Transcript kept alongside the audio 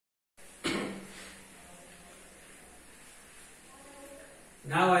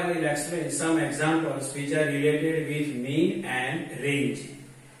Now I will explain some examples which are related with mean and range.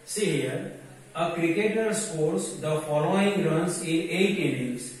 See here, a cricketer scores the following runs in 8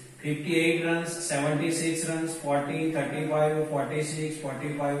 innings: 58 runs, 76 runs, 40, 35, 46,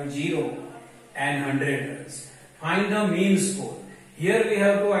 45, 0 and 100 runs. Find the mean score. Here we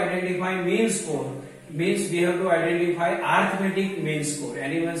have to identify mean score. Means we have to identify arithmetic mean score.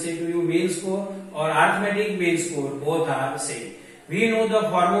 Anyone say to you mean score or arithmetic mean score? Both are same. We know the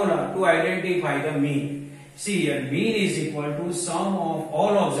formula to identify the mean. See here, mean is equal to sum of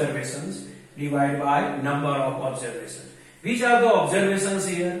all observations divided by number of observations. Which are the observations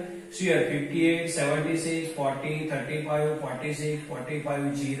here? See here, 58, 76, 40, 35, 46,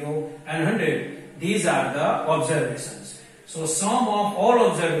 45, 0 and 100. These are the observations. So sum of all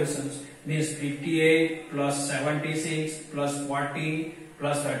observations means 58 plus 76 plus 40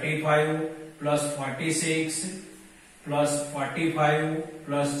 plus 35 plus 46 plus 45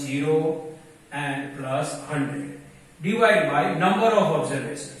 plus 0 and plus 100 divided by number of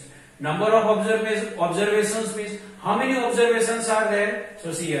observations. Number of observations means how many observations are there?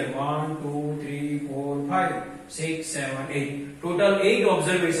 So see here, 1, 2, 3, 4, 5, 6, 7, 8. Total 8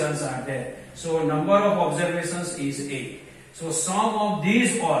 observations are there. So number of observations is 8. So sum of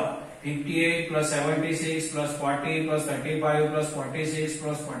these all, 58 plus 76 plus 40 plus 35 plus 46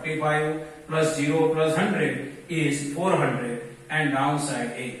 plus 45 plus 0 plus 100 is 400 and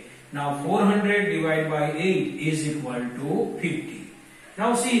downside 8. Now 400 divided by 8 is equal to 50.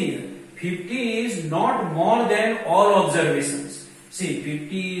 Now see here, 50 is not more than all observations. See,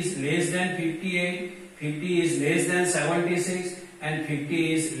 50 is less than 58, 50 is less than 76 and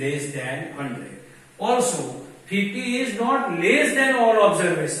 50 is less than 100. Also, 50 is not less than all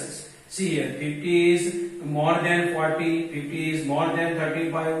observations. See here, 50 is more than 40, 50 is more than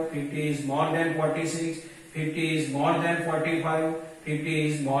 35, 50 is more than 46, 50 is more than 45, 50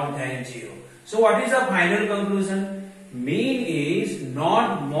 is more than 0. So what is the final conclusion? Mean is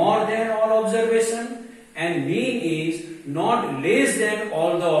not more than all observation and mean is not less than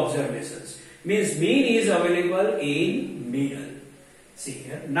all the observations. Means mean is available in middle. See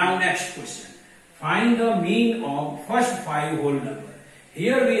here. Now next question. Find the mean of first 5 whole number.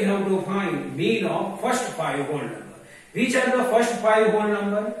 Here we have to find mean of first 5 whole number. Which are the first 5 whole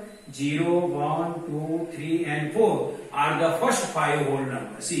number? 0, 1, 2, 3 and 4 are the first 5 whole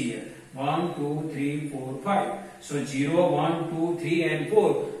numbers. See here, 1, 2, 3, 4, 5. So 0, 1, 2, 3 and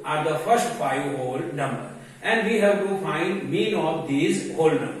 4 are the first 5 whole number. And we have to find mean of these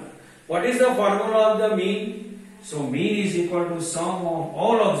whole number. What is the formula of the mean? So mean is equal to sum of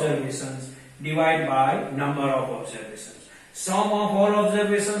all observations divided by number of observations. Sum of all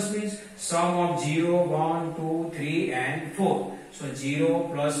observations means sum of 0, 1, 2, 3 and 4. So 0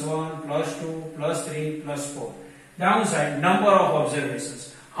 plus 1 plus 2 plus 3 plus 4. Downside, number of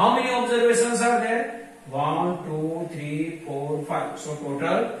observations. How many observations are there? 1, 2, 3, 4, 5. So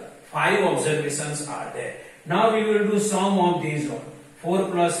total 5 observations are there. Now we will do sum of these all.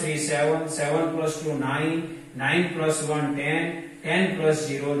 4 plus 3, 7, 7 plus 2, 9, 9 plus 1, 10, 10 plus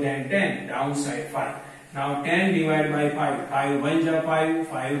 0, then 10, downside 5. Now 10 divided by 5, 5 1s are 5,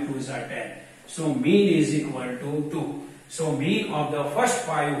 5 2s are 10. So mean is equal to 2. So mean of the first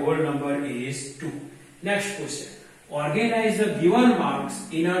 5 whole number is 2. Next question. Organize the given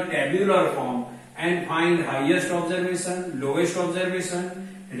marks in a tabular form and find highest observation, lowest observation,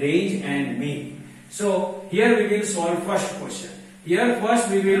 range and mean. So here we will solve first question. Here first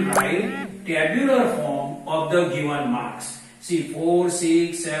we will write tabular form of the given marks. See 4,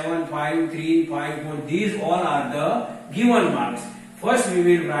 6, 7, 5, 3, 5, 4. These all are the given marks. First we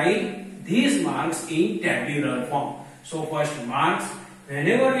will write these marks in tabular form. So first marks,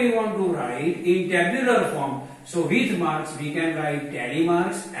 whenever we want to write in tabular form, so with marks we can write tally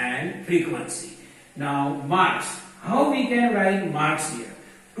marks and frequency. Now marks, how we can write marks here?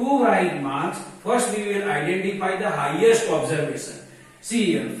 To write marks, first we will identify the highest observation.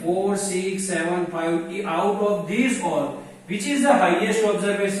 See here, 4, 6, 7, 5, out of these all, which is the highest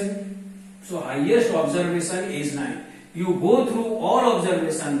observation? So highest observation is 9. You go through all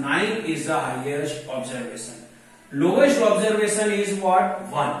observation, 9 is the highest observation. Lowest observation is what?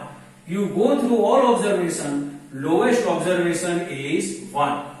 1. You go through all observation, lowest observation is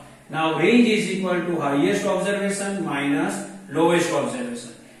 1. Now range is equal to highest observation minus lowest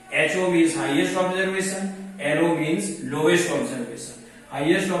observation. HO means highest observation, LO means lowest observation.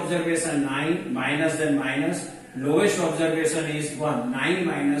 Highest observation 9 minus then minus, lowest observation is 1. 9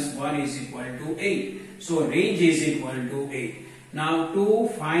 minus 1 is equal to 8. So range is equal to 8. Now to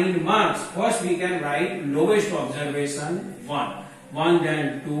find marks, first we can write lowest observation 1. 1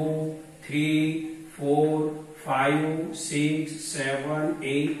 then 2, 3, 4, 5, 6, 7,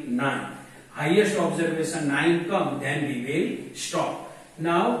 8, 9. Highest observation 9 come, then we will stop.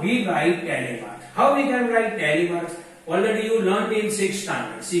 Now we write tally marks. How we can write tally marks? Already you learned in 6th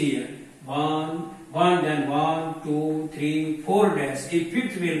standard. See here, 1, then 1, 2, 3, 4 dash. If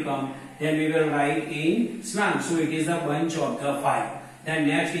 5th will come, then we will write in slant. So it is a bunch of the 5. Then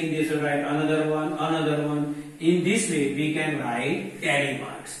next in this we will write another one, another one. In this way we can write tally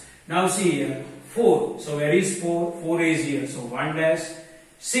marks. Now see here, 4. So where is 4? 4 is here. So 1 dash.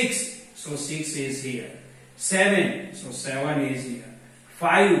 6. So 6 is here. 7. So 7 is here.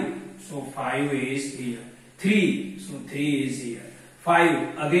 5. So 5 is here. 3. So 3 is here.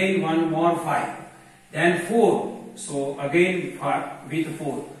 5. Again one more 5. Then 4. So again 5 with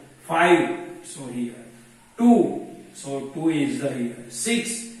 4. 5. So here. 2. So 2 is here.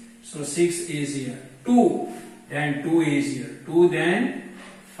 6. So 6 is here. 2. Then 2 is here. 2 then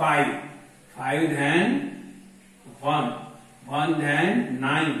 5. 5 then 1. 1 then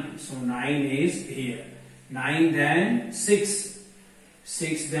 9. So 9 is here. 9 then 6.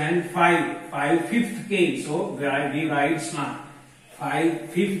 6 then 5. 5 5th came. So we write slant. 5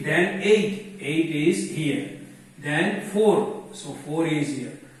 5th then 8. 8 is here. Then 4. So 4 is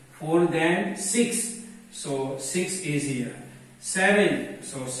here. 4 then 6. So 6 is here. 7.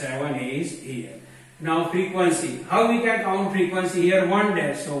 So 7 is here. Now frequency. How we can count frequency? Here 1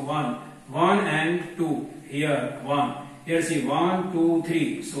 dash. So 1. 1 and 2. Here 1. Here see 1, 2,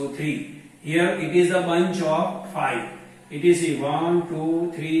 3. So 3. Here it is a bunch of 5. It is 1,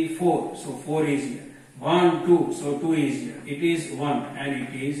 2, 3, 4. So 4 is here. 1, 2. So 2 is here. It is 1 and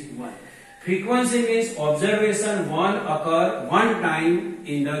it is 1. Frequency means observation 1 occur 1 time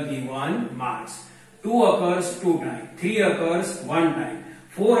in the given marks. 2 occurs 2 times. 3 occurs 1 time.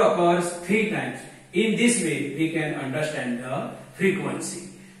 4 occurs 3 times. In this way we can understand the frequency.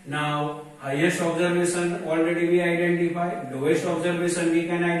 Now highest observation already we identified. Lowest observation we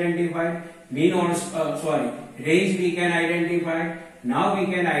can identify. Mean or range we can identify. Now we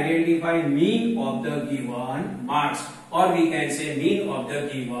can identify mean of the given marks, or we can say mean of the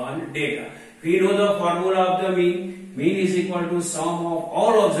given data. We know the formula of the mean. Mean is equal to sum of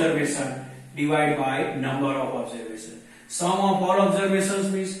all observation divided by number of observations. Sum of all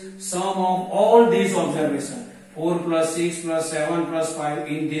observations means sum of all these observations. 4 plus 6 plus 7 plus 5,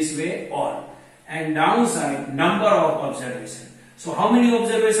 in this way all. And downside number of observations. So how many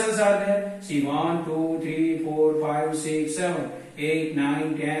observations are there? See 1, 2, 3, 4, 5, 6, 7, 8,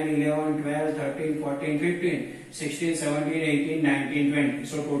 9, 10, 11, 12, 13, 14, 15, 16, 17, 18, 19, 20.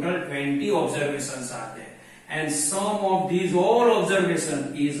 So total 20 observations are there. And sum of these all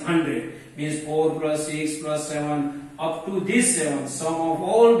observations is 100. Means 4 plus 6 plus 7 up to this 7. Sum of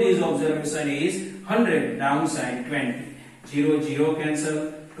all these observations is 100. Downside 20. 0, 0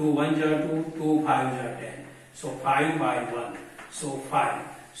 cancel. 2 1 are 2, 2 5 are 10. So 5 by 1. So 5.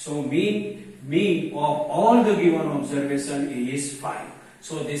 So mean of all the given observation is 5.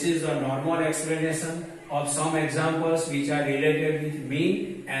 So this is the normal explanation of some examples which are related with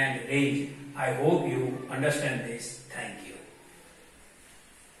mean and range. I hope you understand this. Thank you.